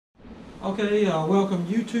Okay, welcome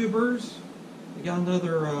YouTubers. We got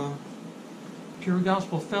another Pure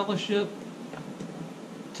Gospel Fellowship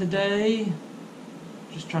today.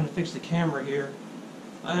 Just trying to fix the camera here.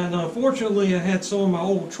 And unfortunately I had some of my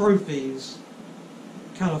old trophies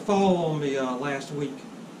kind of fall on me last week.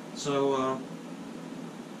 So I'm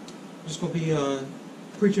just going to be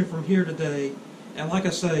preaching from here today. And like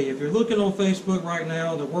I say, if you're looking on Facebook right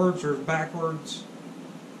now, the words are backwards,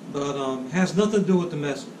 but it has nothing to do with the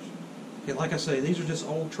message. Okay, like I say, these are just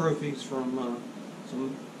old trophies from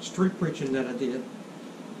some street preaching that I did.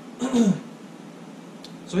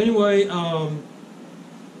 So anyway,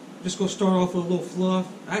 just going to start off with a little fluff.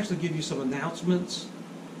 I actually give you some announcements.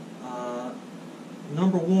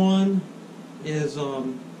 Number one is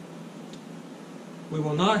we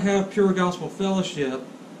will not have Pure Gospel Fellowship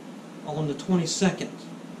on the 22nd.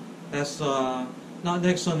 That's not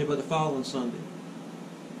next Sunday, but the following Sunday.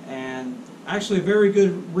 And actually a very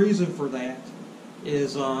good reason for that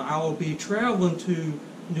is I will be traveling to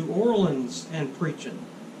New Orleans and preaching.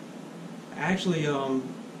 Actually,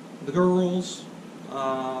 the girls,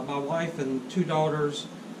 my wife and two daughters,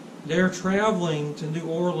 they're traveling to New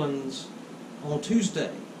Orleans on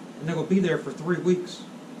Tuesday, and they're going to be there for 3 weeks.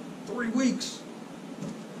 3 weeks!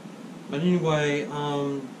 But anyway,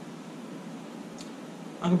 I'm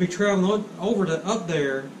going to be traveling up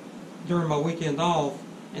there during my weekend off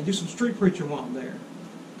and do some street preaching while I'm there.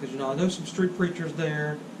 Because, I know some street preachers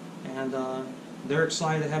there, and they're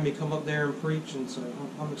excited to have me come up there and preach, and so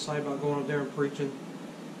I'm excited about going up there and preaching.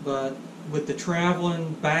 But with the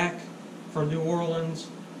traveling back from New Orleans,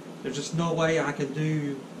 there's just no way I can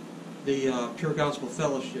do the Pure Gospel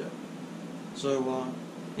Fellowship. So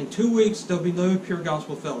in 2 weeks, there'll be no Pure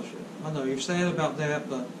Gospel Fellowship. I know you're sad about that,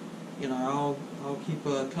 but I'll keep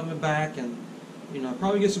coming back and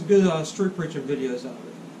probably get some good street preaching videos out of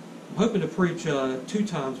it. I'm hoping to preach 2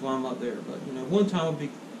 times while I'm up there, but 1 time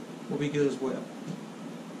will be good as well.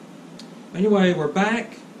 Anyway, we're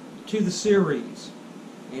back to the series.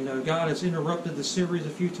 God has interrupted the series a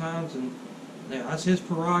few times, and that's His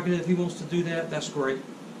prerogative. If He wants to do that, that's great.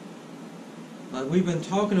 But we've been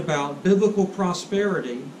talking about biblical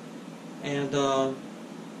prosperity, and the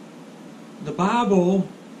Bible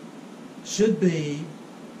should be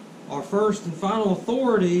our first and final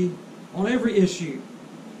authority on every issue.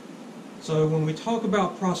 So when we talk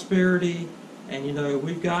about prosperity, and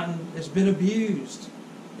it's been abused.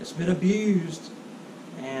 It's been abused,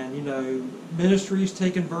 and ministries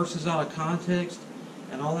taking verses out of context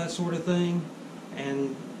and all that sort of thing.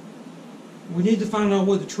 And we need to find out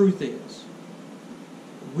what the truth is.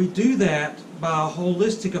 We do that by a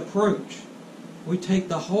holistic approach. We take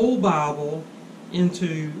the whole Bible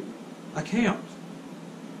into account.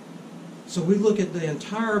 So we look at the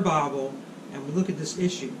entire Bible and we look at this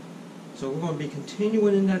issue. So we're going to be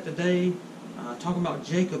continuing in that today, talking about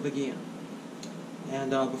Jacob again.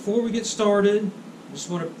 And before we get started, I just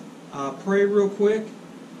want to pray real quick.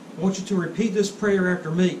 I want you to repeat this prayer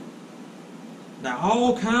after me. Now,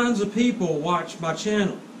 all kinds of people watch my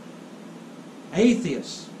channel.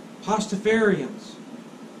 Atheists, Pastafarians,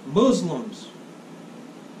 Muslims,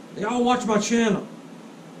 they all watch my channel.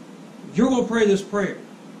 You're going to pray this prayer.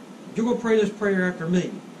 You're going to pray this prayer after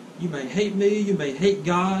me. You may hate me, you may hate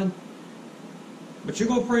God, but you're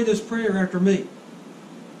going to pray this prayer after me.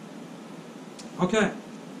 Okay,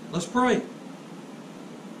 let's pray.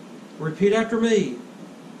 Repeat after me.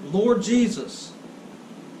 Lord Jesus,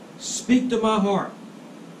 speak to my heart.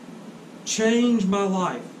 Change my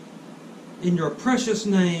life. In your precious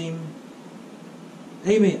name,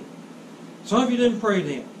 amen. Some of you didn't pray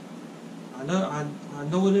then. I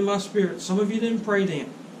know it in my spirit. Some of you didn't pray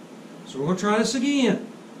then. So we're going to try this again.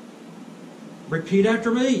 Repeat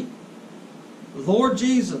after me. Lord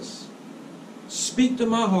Jesus, speak to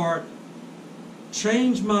my heart.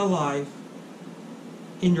 Change my life.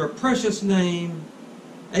 In your precious name,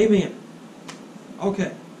 amen.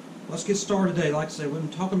 Okay, let's get started today. Like I said, we've been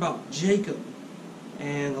talking about Jacob.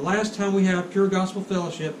 And the last time we had Pure Gospel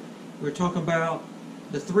Fellowship, we were talking about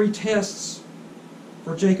the 3 tests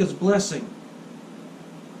for Jacob's blessing.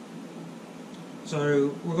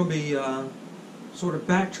 So we're going to be sort of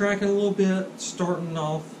backtracking a little bit, starting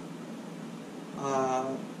off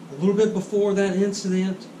a little bit before that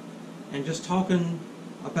incident, and just talking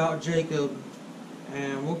about Jacob.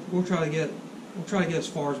 And we'll try to get as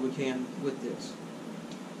far as we can with this.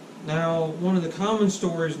 Now, one of the common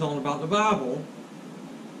stories known about the Bible,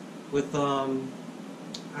 with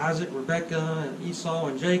Isaac, Rebekah, and Esau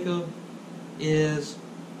and Jacob, is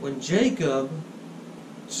when Jacob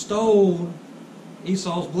stole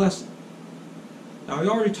Esau's blessing. Now, we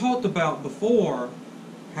already talked about before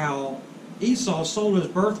how Esau sold his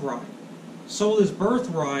birthright. sold his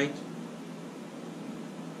birthright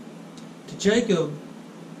to Jacob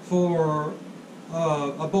for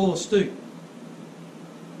a bowl of stew.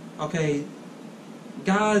 Okay,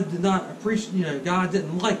 God did not appreciate, God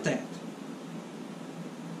didn't like that.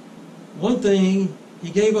 One thing,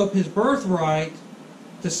 he gave up his birthright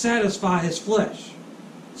to satisfy his flesh.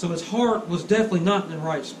 So his heart was definitely not in the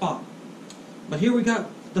right spot. But here we got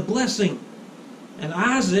the blessing. And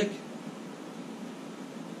Isaac,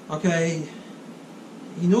 okay,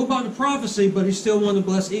 he knew about the prophecy, but he still wanted to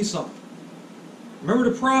bless Esau. Remember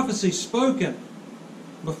the prophecy spoken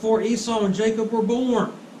before Esau and Jacob were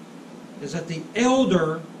born, is that the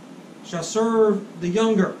elder shall serve the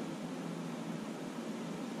younger.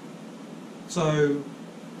 So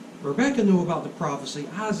Rebekah knew about the prophecy.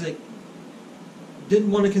 Isaac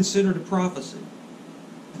didn't want to consider the prophecy.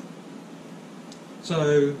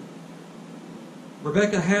 So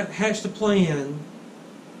Rebekah hatched a plan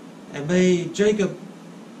and made Jacob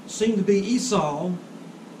seem to be Esau.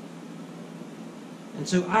 And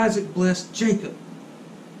so Isaac blessed Jacob,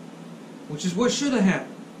 which is what should have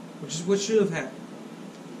happened. Which is what should have happened.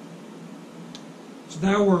 So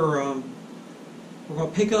now we're going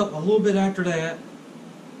to pick up a little bit after that.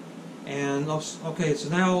 And okay, so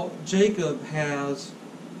now Jacob has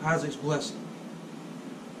Isaac's blessing.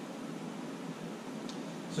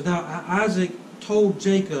 So now Isaac told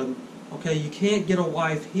Jacob, okay, you can't get a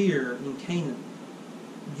wife here in Canaan.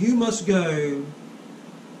 You must go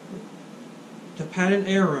to Paddan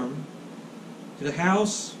Aram, to the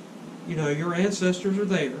house, your ancestors are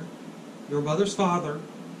there, your mother's father,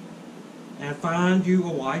 and find you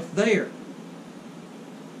a wife there.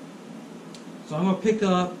 So I'm going to pick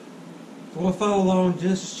up, if you want to follow along,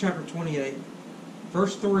 Genesis chapter 28,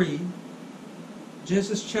 verse 3,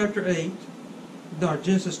 Genesis chapter 28,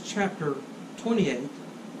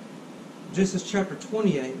 Genesis chapter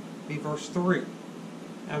 28, be verse 3.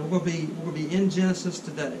 And we're going to be in Genesis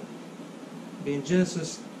today. Be in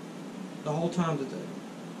Genesis the whole time today.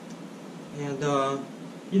 And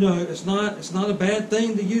it's not a bad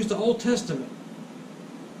thing to use the Old Testament.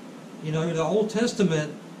 The Old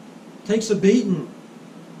Testament takes a beating.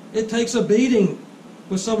 It takes a beating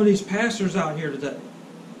with some of these pastors out here today.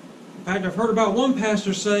 In fact, I've heard about one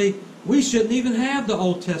pastor say we shouldn't even have the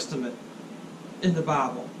Old Testament in the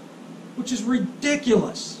Bible, which is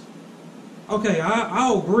ridiculous. Okay,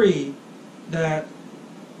 I'll agree that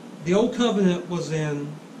the Old Covenant was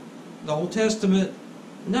in the Old Testament.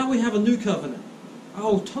 Now we have a New Covenant.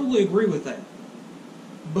 I'll totally agree with that.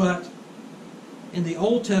 But in the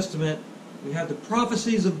Old Testament, we have the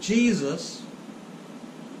prophecies of Jesus.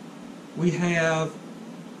 We have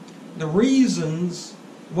the reasons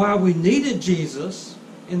why we needed Jesus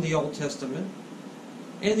in the Old Testament.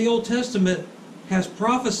 And the Old Testament has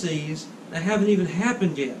prophecies that haven't even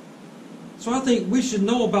happened yet. So I think we should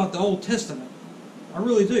know about the Old Testament. I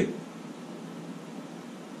really do.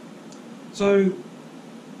 So,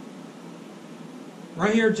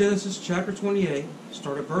 right here, Genesis chapter 28,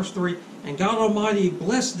 start at verse 3. And God Almighty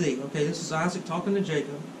bless thee. Okay, this is Isaac talking to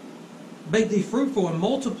Jacob. Make thee fruitful and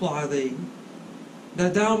multiply thee,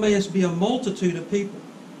 that thou mayest be a multitude of people.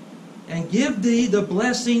 And give thee the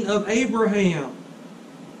blessing of Abraham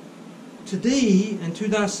to thee and to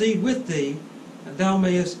thy seed with thee, that thou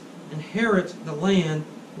mayest inherit the land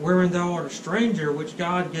wherein thou art a stranger, which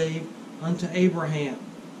God gave unto Abraham.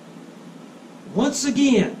 Once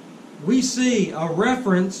again, we see a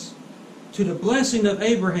reference to the blessing of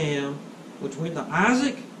Abraham, which went to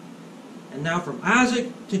Isaac, and now from Isaac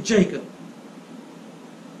to Jacob.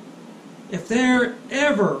 If there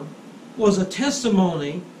ever was a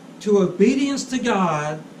testimony to obedience to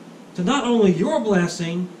God, to not only your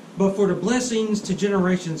blessing, but for the blessings to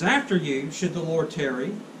generations after you, should the Lord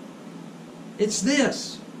tarry, it's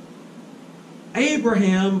this.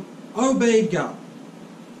 Abraham obeyed God.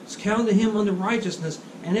 It's counted to him unto righteousness,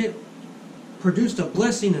 and it produced a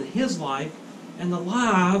blessing in his life and the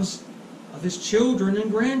lives of his children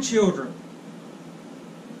and grandchildren.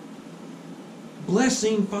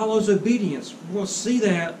 Blessing follows obedience. We'll see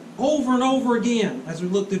that over and over again as we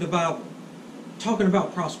look through the Bible, talking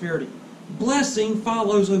about prosperity. Blessing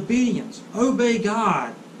follows obedience. Obey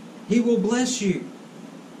God. He will bless you.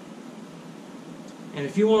 And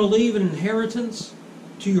if you want to leave an inheritance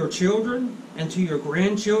to your children and to your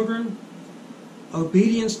grandchildren,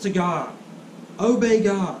 obedience to God. Obey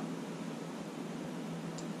God.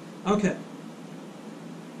 Okay.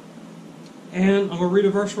 And I'm going to read a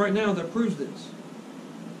verse right now that proves this.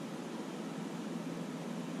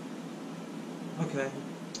 Okay.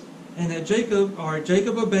 And that Jacob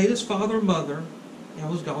obeyed his father and mother and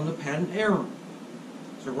was gone to Paddan Aram.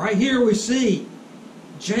 So right here we see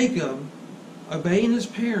Jacob obeying his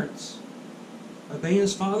parents, obeying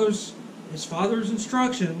his father's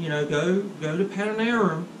instruction. Go to Paddan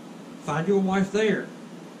Aram, find your wife there.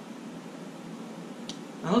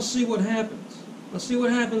 Now let's see what happens. Let's see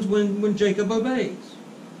what happens when Jacob obeys.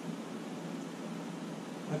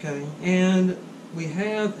 Okay, and we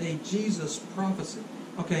have a Jesus prophecy.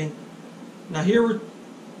 Okay, later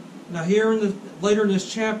in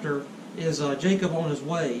this chapter is Jacob on his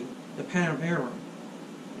way to Paddan Aram,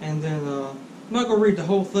 and then I'm not going to read the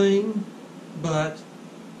whole thing, but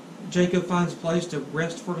Jacob finds a place to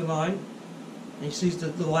rest for the night, and he sees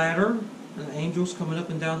the ladder and the angels coming up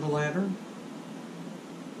and down the ladder,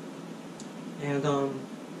 and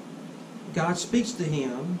God speaks to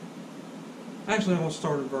him. Actually, I'm going to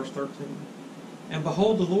start at verse 13. And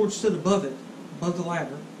behold, the Lord stood above the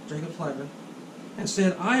ladder, Jacob's ladder, and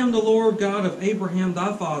said, I am the Lord God of Abraham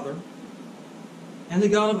thy father, and the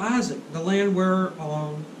God of Isaac. The land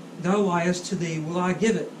whereon thou liest, to thee will I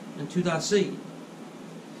give it, and to thy seed.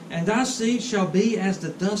 And thy seed shall be as the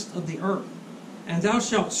dust of the earth. And thou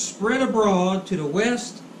shalt spread abroad to the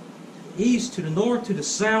west, to the east, to the north, to the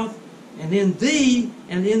south. And in thee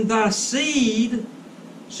and in thy seed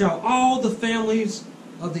shall all the families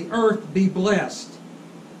of the earth be blessed.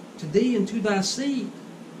 To thee and to thy seed.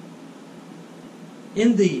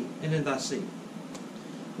 In thee and in thy seed.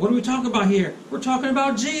 What are we talking about here? We're talking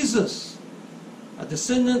about Jesus, a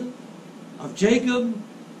descendant of Jacob,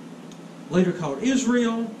 later called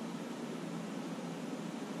Israel.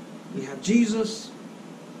 We have Jesus,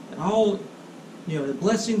 and all the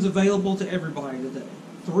blessings available to everybody today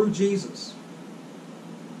through Jesus.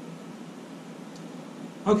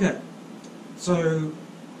 Okay, so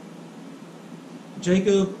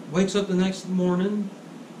Jacob wakes up the next morning,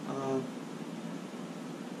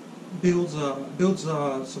 builds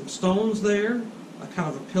some stones there, a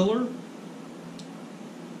kind of a pillar,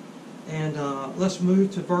 and let's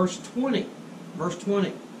move to verse 20. Verse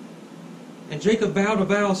 20. And Jacob vowed a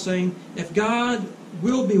vow, saying, if God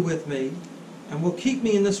will be with me, and will keep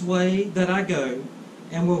me in this way that I go,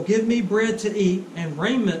 and will give me bread to eat and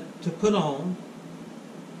raiment to put on,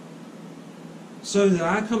 so that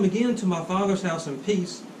I come again to my father's house in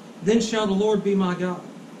peace, then shall the Lord be my God.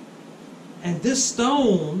 And this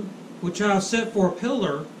stone, which I have set for a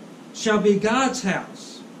pillar, shall be God's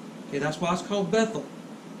house. Okay, that's why it's called Bethel.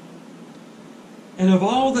 And of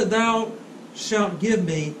all that thou shalt give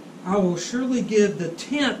me, I will surely give the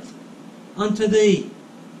 10th unto thee.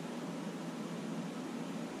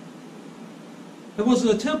 There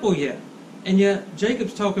wasn't a temple yet. And yet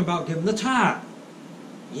Jacob's talking about giving the tithe.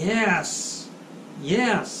 Yes.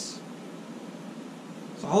 Yes.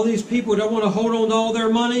 So all these people that want to hold on to all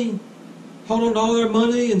their money,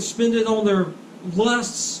 and spend it on their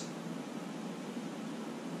lusts,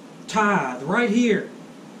 tithe right here.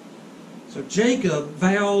 So Jacob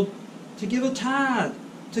vowed to give a tithe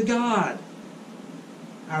to God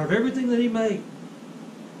out of everything that he made.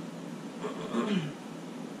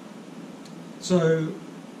 So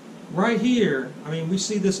right here, we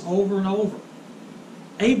see this over and over.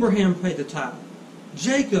 Abraham paid the tithe.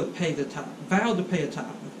 Jacob paid the tithe, vowed to pay a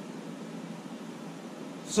tithe.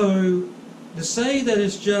 So to say that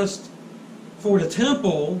it's just for the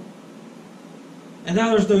temple, and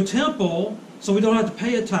now there's no temple, so we don't have to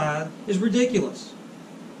pay a tithe, is ridiculous.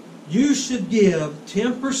 You should give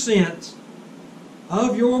 10%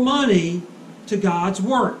 of your money to God's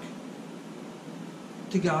work.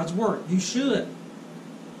 To God's work. You should.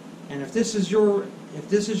 And if this is your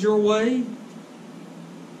way,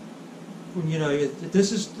 if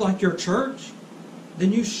this is like your church,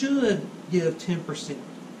 then you should give 10%.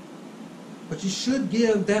 But you should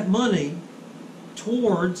give that money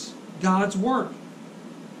towards God's work.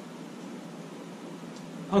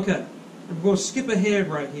 Okay, we're going to skip ahead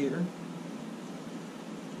right here.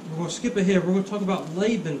 We're going to skip ahead. We're going to talk about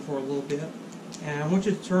Laban for a little bit. And I want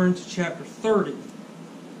you to turn to chapter 30.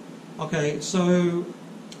 Okay, so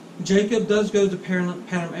Jacob does go to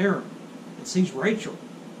Paddan Aram and sees Rachel.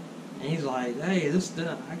 And he's like, hey,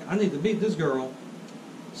 I need to meet this girl.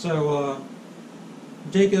 So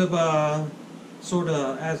Jacob, sort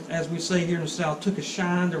of, as we say here in the South, took a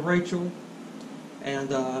shine to Rachel and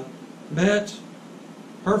met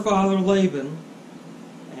her father Laban.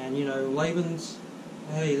 And Laban's,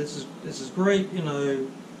 hey, this is great.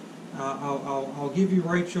 I'll give you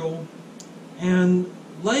Rachel. And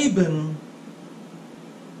Laban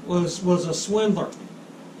was a swindler.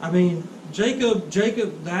 Jacob,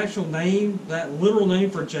 the actual name, that literal name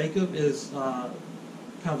for Jacob is kind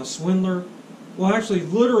of a swindler. Well, actually,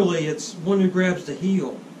 literally, it's one who grabs the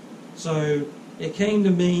heel. So it came to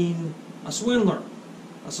mean a swindler,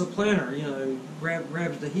 a supplanter,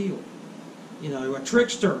 grabs the heel. a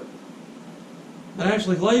trickster. But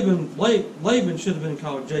actually, Laban should have been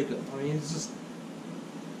called Jacob. I mean, he's just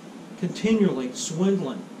continually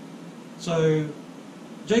swindling. So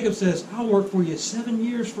Jacob says, "I'll work for you 7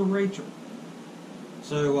 years for Rachel."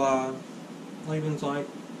 So Laban's like,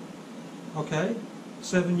 "Okay,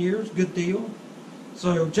 7 years, good deal."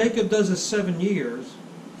 So Jacob does his 7 years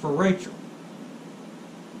for Rachel.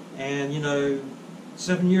 And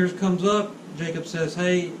 7 years comes up. Jacob says,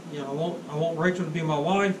 "Hey, I want Rachel to be my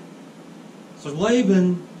wife." So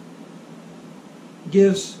Laban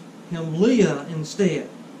gives him Leah instead,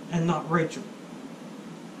 and not Rachel.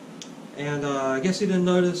 And I guess he didn't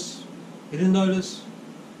notice. He didn't notice.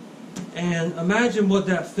 And imagine what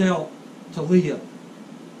that felt to Leah.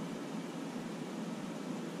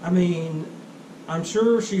 I mean, I'm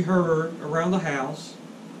sure she heard around the house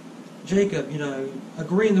Jacob,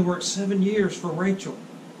 agreeing to work 7 years for Rachel.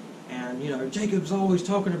 And, Jacob's always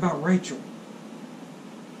talking about Rachel.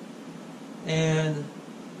 And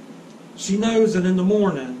she knows that in the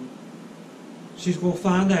morning she's going to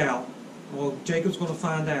find out. Well, Jacob's going to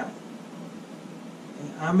find out.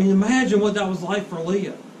 I mean, imagine what that was like for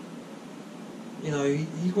Leah.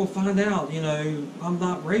 He's going to find out, I'm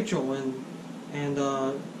not Rachel, and he's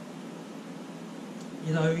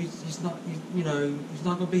not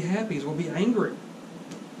going to be happy. He's going to be angry.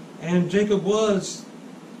 And Jacob was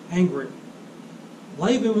angry.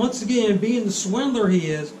 Laban, once again, being the swindler he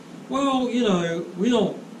is, well, we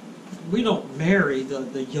don't marry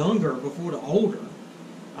the younger before the older.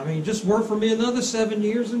 I mean, just work for me another 7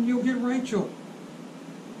 years and you'll get Rachel.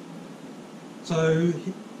 So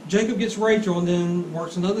Jacob gets Rachel and then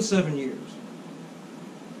works another 7 years.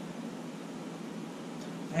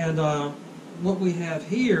 And what we have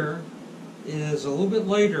here is a little bit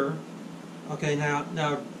later. Okay, now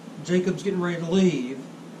Jacob's getting ready to leave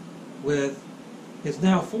with his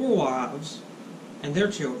now 4 wives and their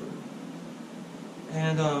children.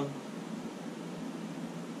 And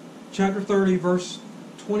chapter 30, verse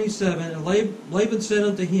 27, and Laban said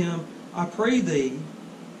unto him, "I pray thee,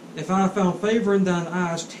 if I have found favor in thine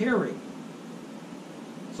eyes, tarry."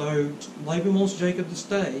 So Laban wants Jacob to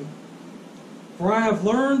stay. "For I have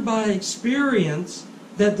learned by experience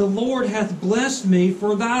that the Lord hath blessed me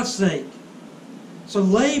for thy sake." So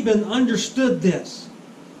Laban understood this.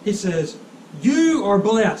 He says, "You are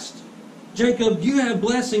blessed. Jacob, you have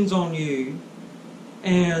blessings on you,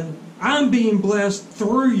 and I'm being blessed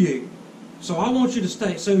through you. So I want you to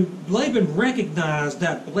stay." So Laban recognized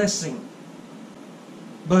that blessing.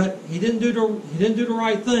 But he didn't do the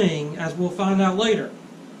right thing, as we'll find out later.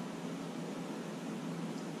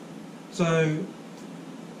 So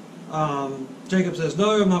Jacob says,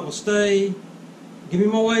 "No, I'm not going to stay. Give me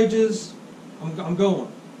my wages. I'm going."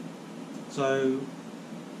 So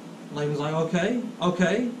Laban's like, okay.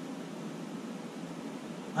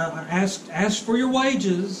 Ask for your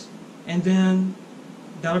wages, and then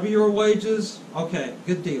that'll be your wages. Okay,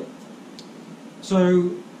 good deal.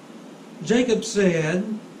 So Jacob said,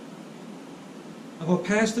 "I'm going to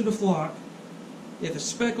pass through the flock. If it's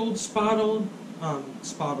speckled, spotted,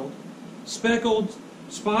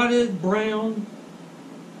 brown,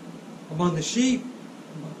 among the sheep,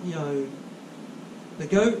 the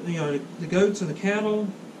goats and the cattle,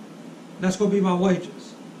 that's going to be my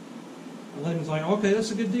wages." And Laban's like, "Okay,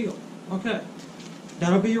 that's a good deal. Okay,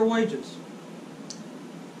 that'll be your wages."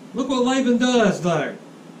 Look what Laban does, though.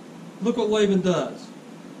 Look what Laban does.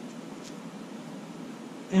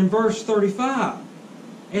 In verse 35,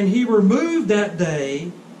 "And he removed that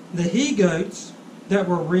day the he-goats that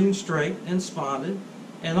were ring straight and spotted,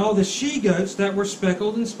 and all the she-goats that were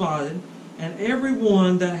speckled and spotted, and every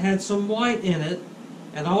one that had some white in it,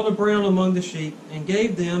 and all the brown among the sheep, and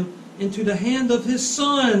gave them into the hand of his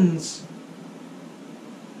sons.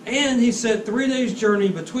 And he set 3 days' journey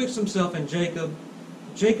betwixt himself and Jacob.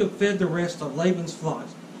 Jacob fed the rest of Laban's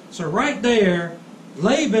flocks." So right there,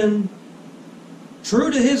 Laban, true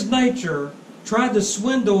to his nature, tried to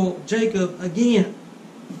swindle Jacob again.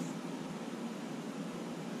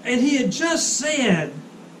 And he had just said,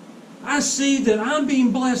 "I see that I'm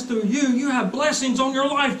being blessed through you. You have blessings on your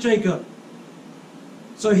life, Jacob."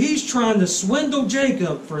 So he's trying to swindle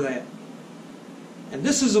Jacob for that. And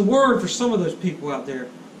this is a word for some of those people out there.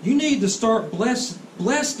 You need to start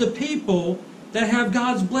bless the people that have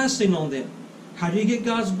God's blessing on them. How do you get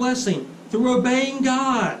God's blessing? Through obeying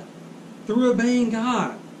God. Through obeying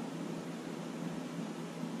God.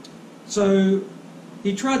 So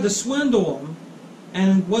he tried to swindle him,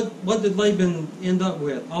 and what did Laban end up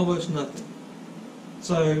with? Almost nothing.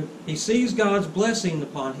 So he sees God's blessing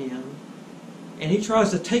upon him, and he tries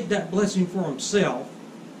to take that blessing for himself,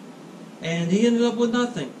 and he ended up with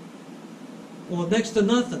nothing. Well, next to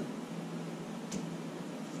nothing.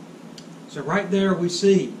 So right there we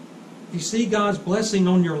see, if you see God's blessing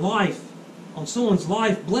on your life, on someone's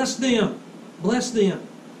life, bless them. Bless them.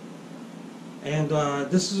 And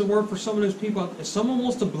this is a word for some of those people. If someone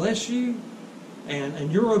wants to bless you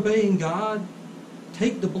and you're obeying God,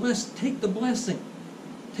 take the blessing. Take the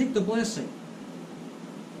blessing.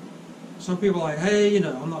 Some people are like, hey,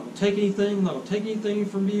 I'm not going to take anything. I'm not going to take anything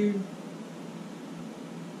from you.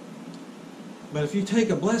 But if you take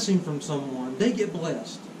a blessing from someone, they get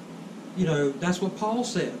blessed. That's what Paul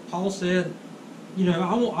said. Paul said,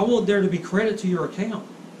 I want there to be credit to your account.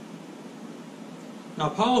 Now,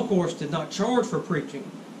 Paul, of course, did not charge for preaching,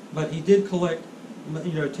 but he did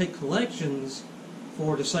take collections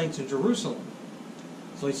for the saints in Jerusalem.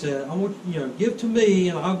 So he said, I want, give to me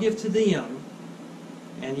and I'll give to them.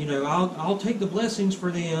 And, I'll take the blessings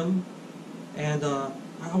for them, and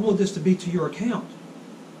I want this to be to your account.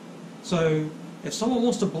 So if someone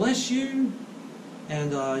wants to bless you,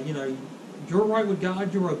 and, you're right with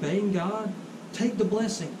God, you're obeying God, take the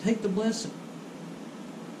blessing. Take the blessing.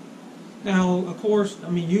 Now, of course,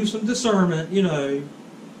 use some discernment, if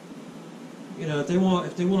they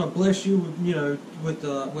want to bless you, with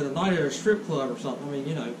a night at a strip club or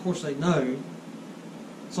something, of course they know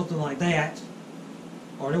something like that.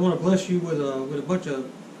 Or they want to bless you with a bunch of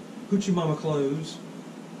hoochie mama clothes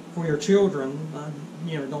for your children,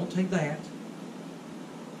 don't take that.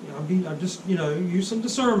 I just use some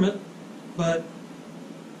discernment. But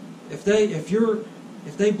if they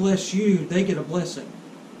bless you, they get a blessing.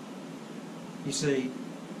 You see,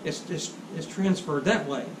 it's transferred that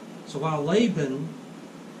way. So while Laban,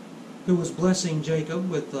 who was blessing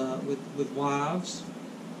Jacob with wives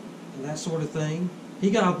and that sort of thing,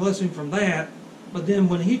 he got a blessing from that. But then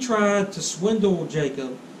when he tried to swindle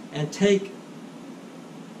Jacob and take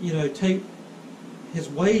his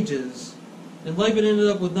wages, then Laban ended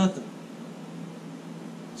up with nothing.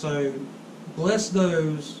 So bless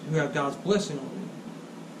those who have God's blessing on them.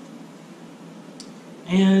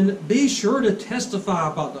 And be sure to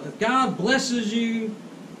testify about them. If God blesses you,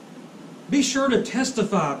 be sure to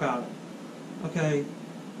testify about it. Okay?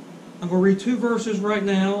 I'm going to read 2 verses right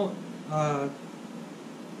now.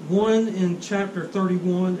 One in chapter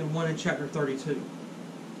 31 and one in chapter 32.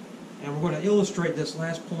 And we're going to illustrate this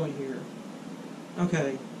last point here.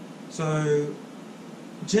 Okay, so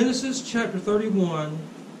Genesis chapter 31,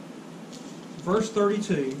 verse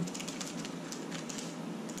 32.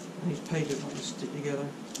 These pages I'll just stick together.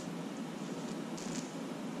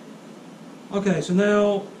 Okay, so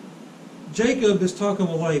now Jacob is talking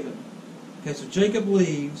with Laban. Okay, so Jacob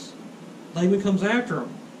leaves. Laban comes after him.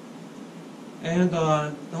 And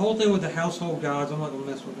the whole thing with the household gods, I'm not going to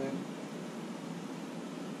mess with that.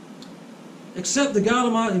 Except the God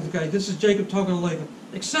of my... Okay, this is Jacob talking to Laban.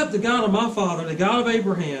 Except the God of my father, the God of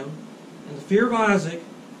Abraham, and the fear of Isaac,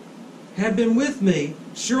 have been with me.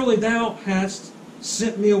 Surely thou hast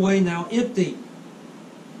sent me away now empty.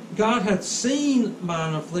 God hath seen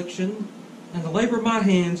mine affliction, and the labor of my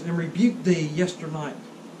hands, and rebuked thee yesternight.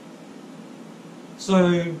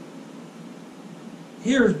 So,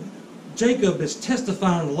 here Jacob is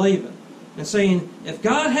testifying to Laban and saying, if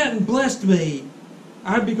God hadn't blessed me,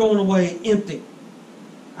 I'd be going away empty.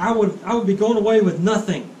 I would be going away with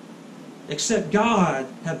nothing, except God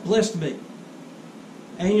had blessed me.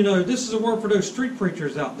 And this is a word for those street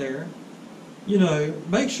preachers out there.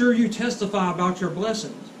 Make sure you testify about your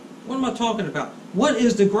blessings. What am I talking about? What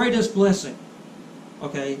is the greatest blessing?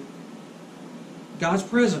 Okay, God's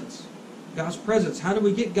presence. God's presence. How do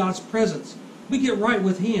we get God's presence? We get right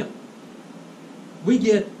with Him. We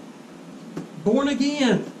get born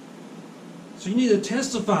again. So you need to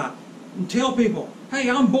testify and tell people,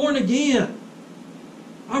 hey, I'm born again.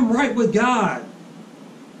 I'm right with God.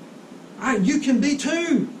 You can be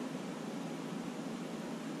too.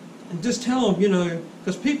 And just tell them,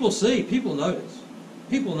 because people see, people notice.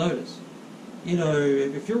 People notice.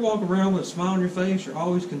 If you're walking around with a smile on your face, you're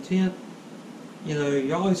always content.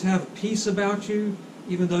 You always have peace about you,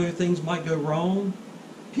 even though things might go wrong.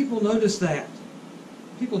 People notice that.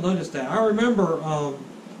 People notice that. I remember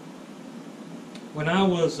when I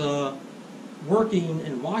was working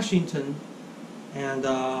in Washington, and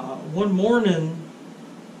one morning,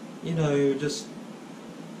 just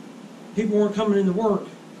people weren't coming into work.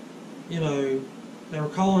 They were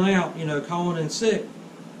calling out, calling in sick.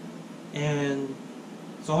 And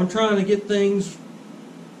so I'm trying to get things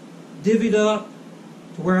divvied up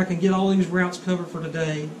to where I can get all these routes covered for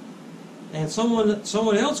today. And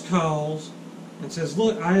someone else calls and says,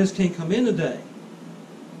 look, I just can't come in today.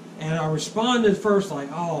 And I responded first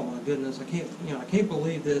like, oh my goodness, I can't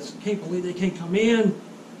believe this. I can't believe they can't come in.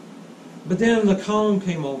 But then the calm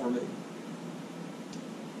came over me.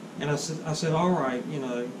 And I said, all right,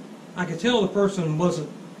 I could tell the person wasn't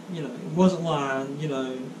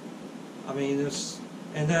lying, I mean,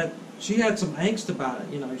 and that she had some angst about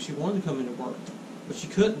it, she wanted to come into work, but she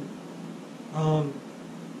couldn't. I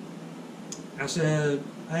said,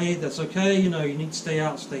 hey, that's okay, you need to stay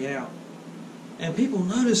out. And people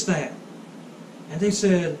noticed that. And they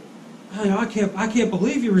said, hey, I can't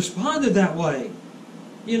believe you responded that way.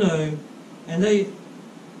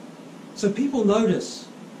 So people notice.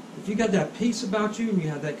 If you got that peace about you and you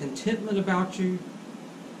have that contentment about you,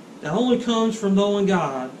 that only comes from knowing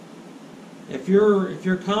God. If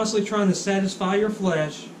you're constantly trying to satisfy your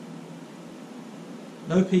flesh,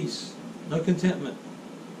 no peace, no contentment,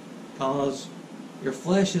 because your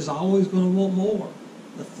flesh is always going to want more.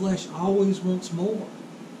 The flesh always wants more.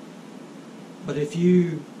 But if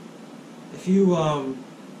you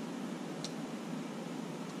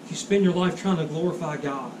spend your life trying to glorify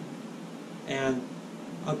God and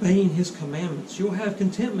obeying His commandments, you'll have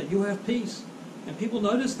contentment, you'll have peace. And people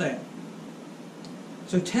notice that.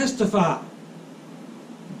 So testify.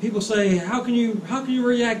 People say, how can you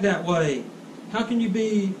react that way? How can you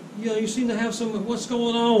be, you seem to have what's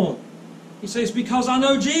going on? He says, it's because I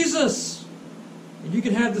know Jesus. And you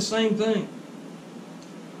can have the same thing.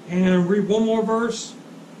 And read one more verse.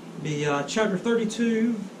 Be chapter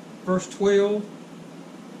 32, verse 12.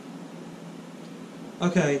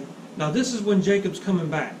 Okay. Now this is when Jacob's coming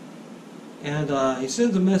back. And he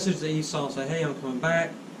sends a message to Esau and says, hey, I'm coming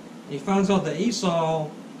back. And he finds out that Esau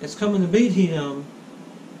is coming to meet him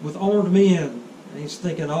with armed men. And he's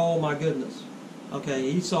thinking, oh my goodness. Okay,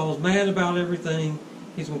 Esau's mad about everything.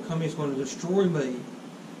 He's going to come, he's going to destroy me.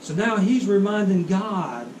 So now he's reminding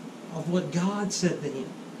God of what God said to him.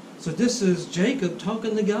 So this is Jacob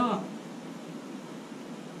talking to God.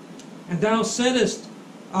 And thou saidest,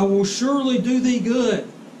 I will surely do thee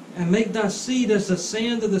good, and make thy seed as the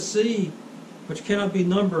sand of the sea, which cannot be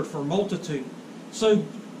numbered for multitude. So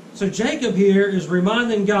Jacob here is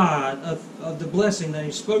reminding God of the blessing that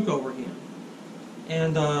he spoke over him.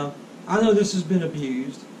 And I know this has been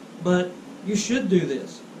abused, but you should do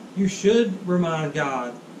this. You should remind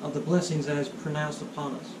God of the blessings that He has pronounced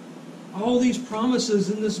upon us. All these promises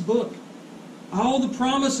in this book, all the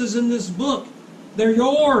promises in this book, they're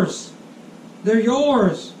yours. They're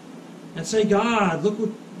yours. And say, God, look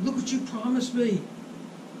what you promised me.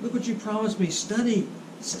 Look what you promised me. Study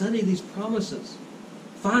these promises.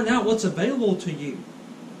 Find out what's available to you.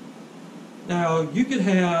 Now, you could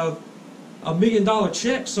have $1 million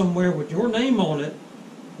check somewhere with your name on it,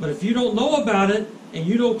 but if you don't know about it and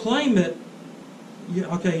you don't claim it, you're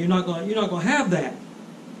not going to have that.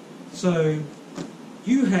 So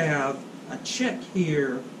you have a check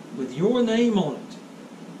here with your name on it.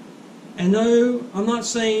 And no, I'm not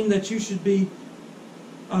saying that you should be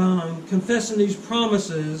confessing these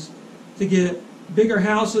promises to get bigger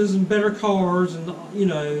houses and better cars and,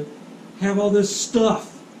 have all this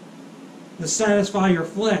stuff to satisfy your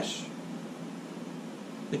flesh.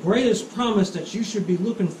 The greatest promise that you should be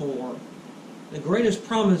looking for, the greatest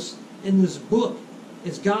promise in this book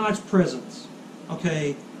is God's presence.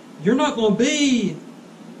 Okay? You're not going to be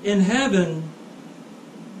in heaven,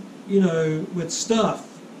 with stuff.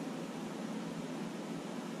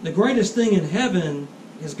 The greatest thing in heaven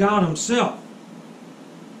is God Himself.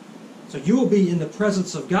 So you will be in the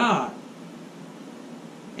presence of God.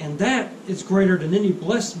 And that is greater than any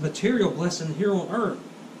material blessing here on earth,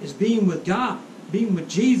 is being with God, being with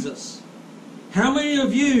Jesus. How many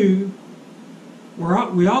of you,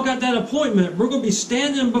 we all got that appointment, we're going to be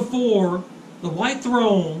standing before the white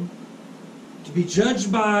throne to be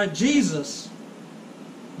judged by Jesus.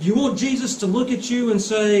 You want Jesus to look at you and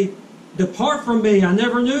say, depart from me, I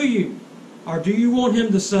never knew you? Or do you want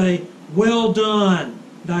Him to say, well done,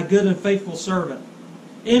 thy good and faithful servant?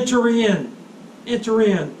 Enter in. Enter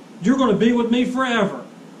in. You're going to be with me forever.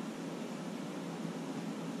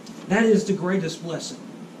 That is the greatest blessing.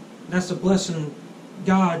 That's the blessing,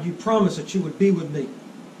 God, you promised that you would be with me.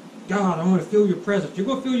 God, I want to feel your presence. You're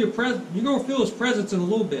going to feel you're going to feel His presence in a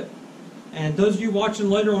little bit. And those of you watching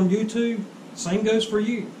later on YouTube, same goes for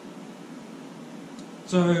you.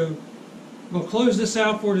 So, I'm going to close this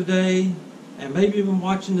out for today. And maybe you've been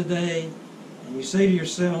watching today, and you say to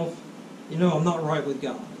yourself, I'm not right with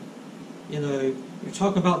God. You're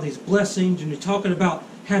talking about these blessings, and you're talking about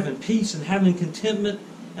having peace and having contentment,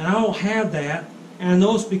 and I don't have that, and I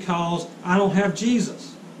know it's because I don't have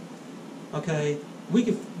Jesus. Okay? We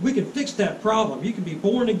can fix that problem. You can be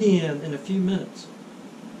born again in a few minutes.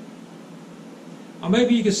 Or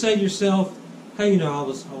maybe you could say to yourself, hey, I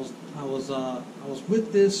was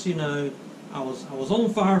with this, I was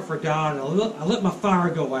on fire for God, and I let my fire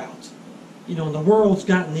go out. You know, and the world's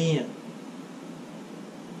gotten in.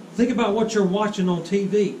 Think about what you're watching on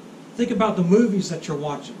TV. Think about the movies that you're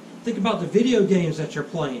watching. Think about the video games that you're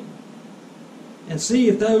playing. And see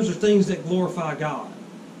if those are things that glorify God.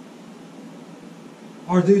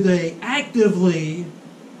 Or do they actively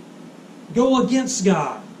go against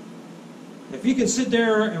God? If you can sit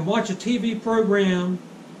there and watch a TV program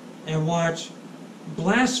and watch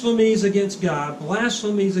blasphemies against God,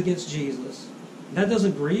 blasphemies against Jesus, that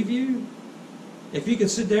doesn't grieve you? If you can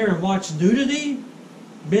sit there and watch nudity,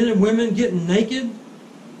 men and women getting naked,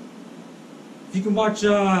 if you can watch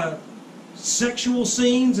sexual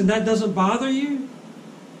scenes and that doesn't bother you,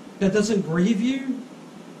 that doesn't grieve you,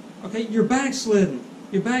 okay, you're backslidden.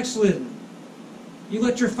 You're backslidden. You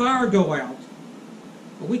let your fire go out.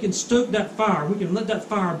 But we can stoke that fire. We can let that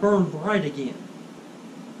fire burn bright again.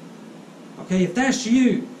 Okay, if that's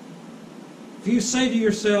you, if you say to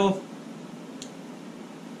yourself,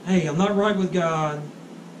 hey, I'm not right with God,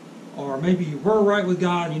 or maybe you were right with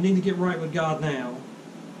God, you need to get right with God now,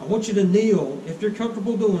 I want you to kneel, if you're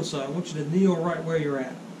comfortable doing so, I want you to kneel right where you're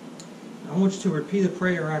at. I want you to repeat a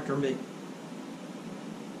prayer after me.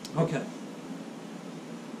 Okay.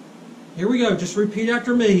 Here we go. Just repeat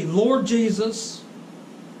after me. Lord Jesus,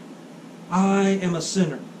 I am a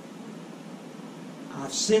sinner.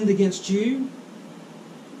 I've sinned against you.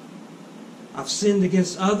 I've sinned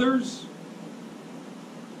against others.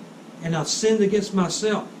 And I've sinned against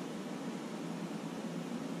myself.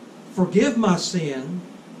 Forgive my sin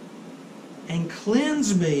and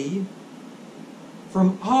cleanse me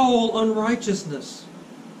from all unrighteousness.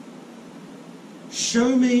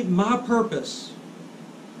 Show me my purpose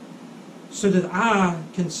so that I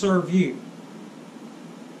can serve you.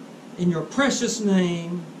 In your precious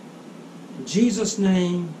name, in Jesus'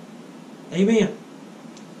 name, amen.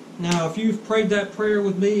 Now, if you've prayed that prayer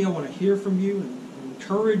with me, I want to hear from you and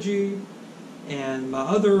encourage you. And my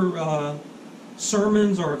other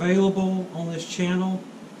sermons are available on this channel.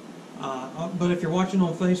 But if you're watching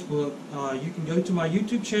on Facebook, you can go to my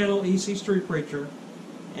YouTube channel, EC Street Preacher,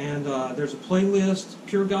 and there's a playlist,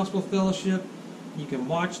 Pure Gospel Fellowship. You can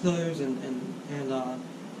watch those and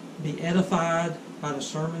be edified by the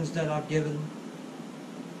sermons that I've given.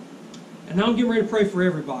 And now I'm getting ready to pray for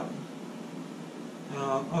everybody.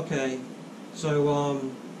 Okay,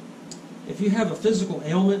 so if you have a physical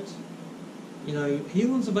ailment, you know,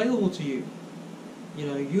 healing's available to you. You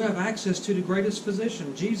know, you have access to the greatest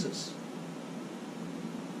physician, Jesus.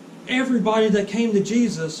 Everybody that came to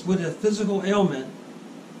Jesus with a physical ailment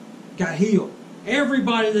got healed.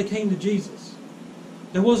 Everybody that came to Jesus.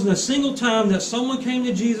 There wasn't a single time that someone came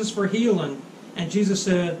to Jesus for healing and Jesus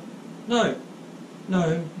said, no,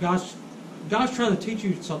 God's trying to teach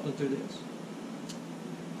you something through this.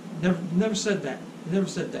 Never said that. He never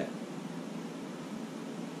said that.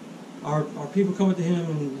 Our people coming to him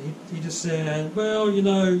and he just said, well, you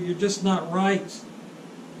know, you're just not right.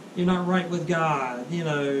 You're not right with God. You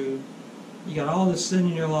know, you got all this sin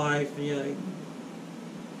in your life. You know,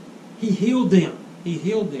 he healed them. He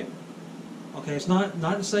healed them. Okay, it's not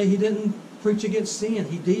to say he didn't preach against sin.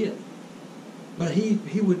 He did. But he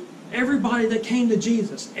would, everybody that came to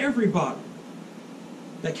Jesus, everybody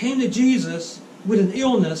that came to Jesus with an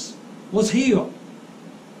illness was healed.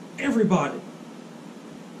 Everybody.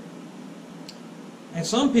 And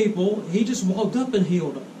some people, he just walked up and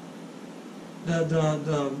healed them.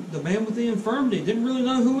 The man with the infirmity didn't really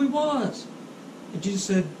know who he was. And Jesus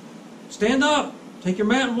said, stand up, take your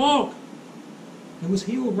mat and walk. He was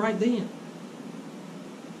healed right then.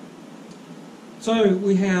 So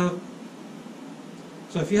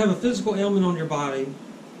if you have a physical ailment on your body,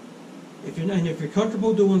 if you're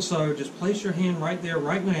comfortable doing so, just place your hand right there,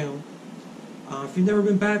 right now. If you've never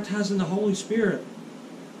been baptized in the Holy Spirit,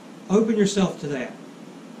 open yourself to that.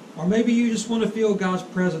 Or maybe you just want to feel God's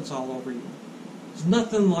presence all over you. There's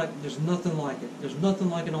nothing like it. There's nothing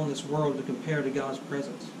like it on this world to compare to God's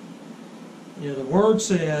presence. You know, the Word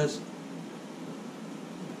says, in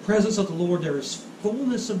the presence of the Lord there is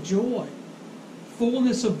fullness of joy.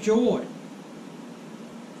 Fullness of joy.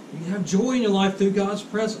 You have joy in your life through God's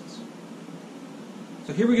presence.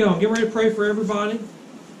 So here we go. I'm getting ready to pray for everybody.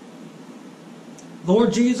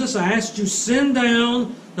 Lord Jesus, I ask you send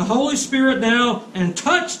down the Holy Spirit now and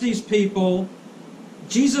touch these people. In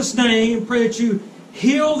Jesus' name, pray that you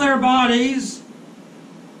heal their bodies,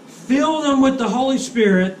 fill them with the Holy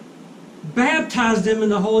Spirit, baptize them in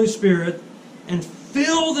the Holy Spirit, and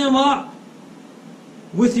fill them up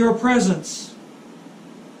with your presence.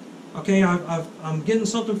 Okay, I'm getting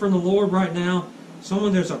something from the Lord right now.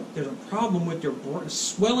 There's a problem with your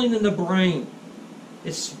swelling in the brain.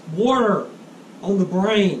 It's water on the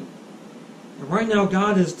brain. And right now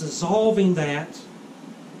God is dissolving that.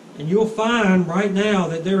 And you'll find right now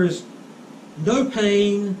that there is no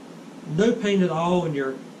pain at all in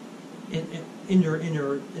your in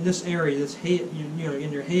this area, this head,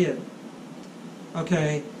 in your head.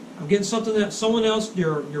 Okay, I'm getting something that someone else,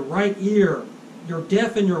 your right ear, you're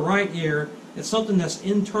deaf in your right ear. It's something that's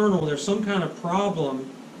internal. There's some kind of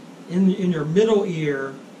problem in your middle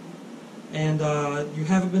ear, and you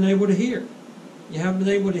haven't been able to hear. You haven't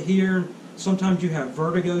been able to hear. Sometimes you have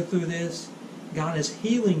vertigo through this. God is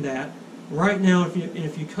healing that right now.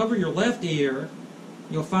 If you cover your left ear,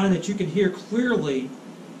 you'll find that you can hear clearly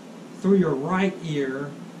through your right ear.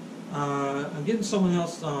 I'm getting someone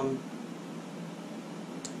else.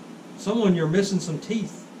 Someone, you're missing some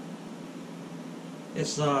teeth.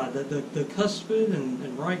 It's the cuspid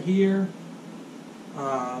and right here.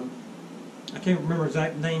 I can't remember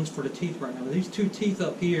exact names for the teeth right now. But these two teeth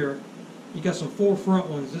up here, you got some four front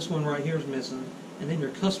ones. This one right here is missing, and then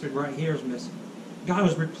your cuspid right here is missing. God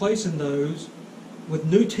is replacing those with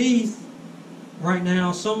new teeth right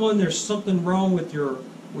now. There's something wrong with your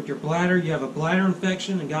bladder. You have a bladder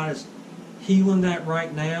infection, and God is healing that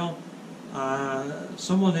right now.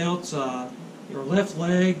 Someone else, your left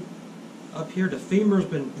leg up here, the femur's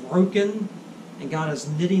been broken, and God is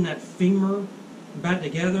knitting that femur back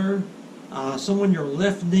together. Someone, your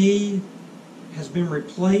left knee has been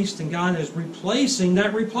replaced, and God is replacing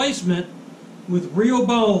that replacement with real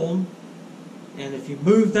bone. And if you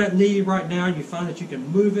move that knee right now, you find that you can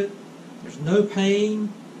move it. There's no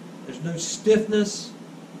pain. There's no stiffness.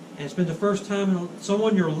 And it's been the first time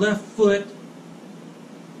someone, your left foot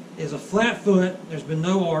is a flat foot. There's been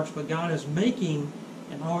no arch, but God is making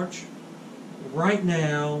an arch right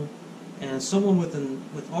now. And someone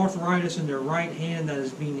with arthritis in their right hand, that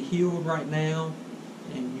is being healed right now.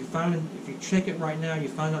 And you find, if you check it right now, you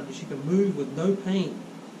find out that she can move with no pain.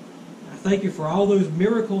 I thank you for all those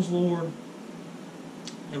miracles, Lord.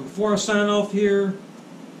 And before I sign off here,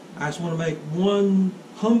 I just want to make one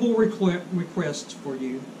humble request for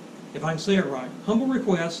you, if I can say it right. Humble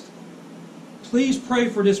request. Please pray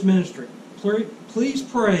for this ministry. Please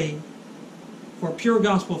pray for Pure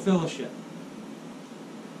Gospel Fellowship.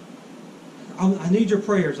 I need your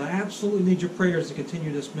prayers. I absolutely need your prayers to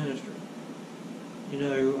continue this ministry.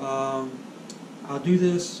 I'll do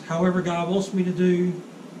this however God wants me to do,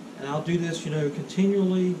 and I'll do this,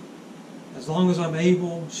 continually, as long as I'm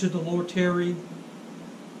able, should the Lord tarry.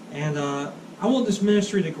 And I want this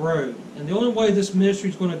ministry to grow. And the only way this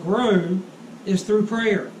ministry is going to grow is through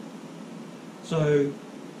prayer. So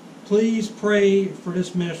please pray for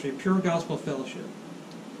this ministry, Pure Gospel Fellowship.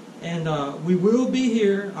 And we will be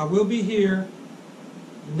here. I will be here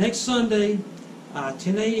next Sunday,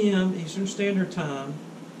 10 a.m. Eastern Standard Time.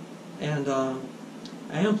 And I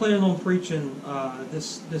am planning on preaching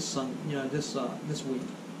this week.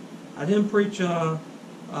 I didn't preach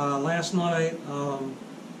last night.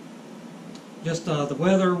 Just the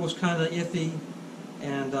weather was kind of iffy,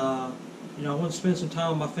 and I want to spend some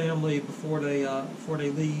time with my family before they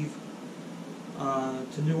leave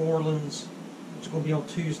to New Orleans, which is going to be on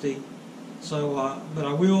Tuesday. So, but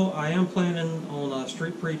I am planning on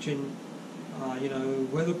street preaching,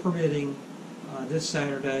 weather permitting, this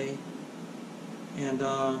Saturday, and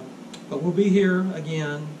but we'll be here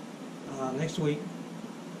again next week.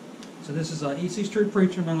 So this is EC Street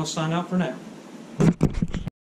Preacher, and I'm going to sign out for now.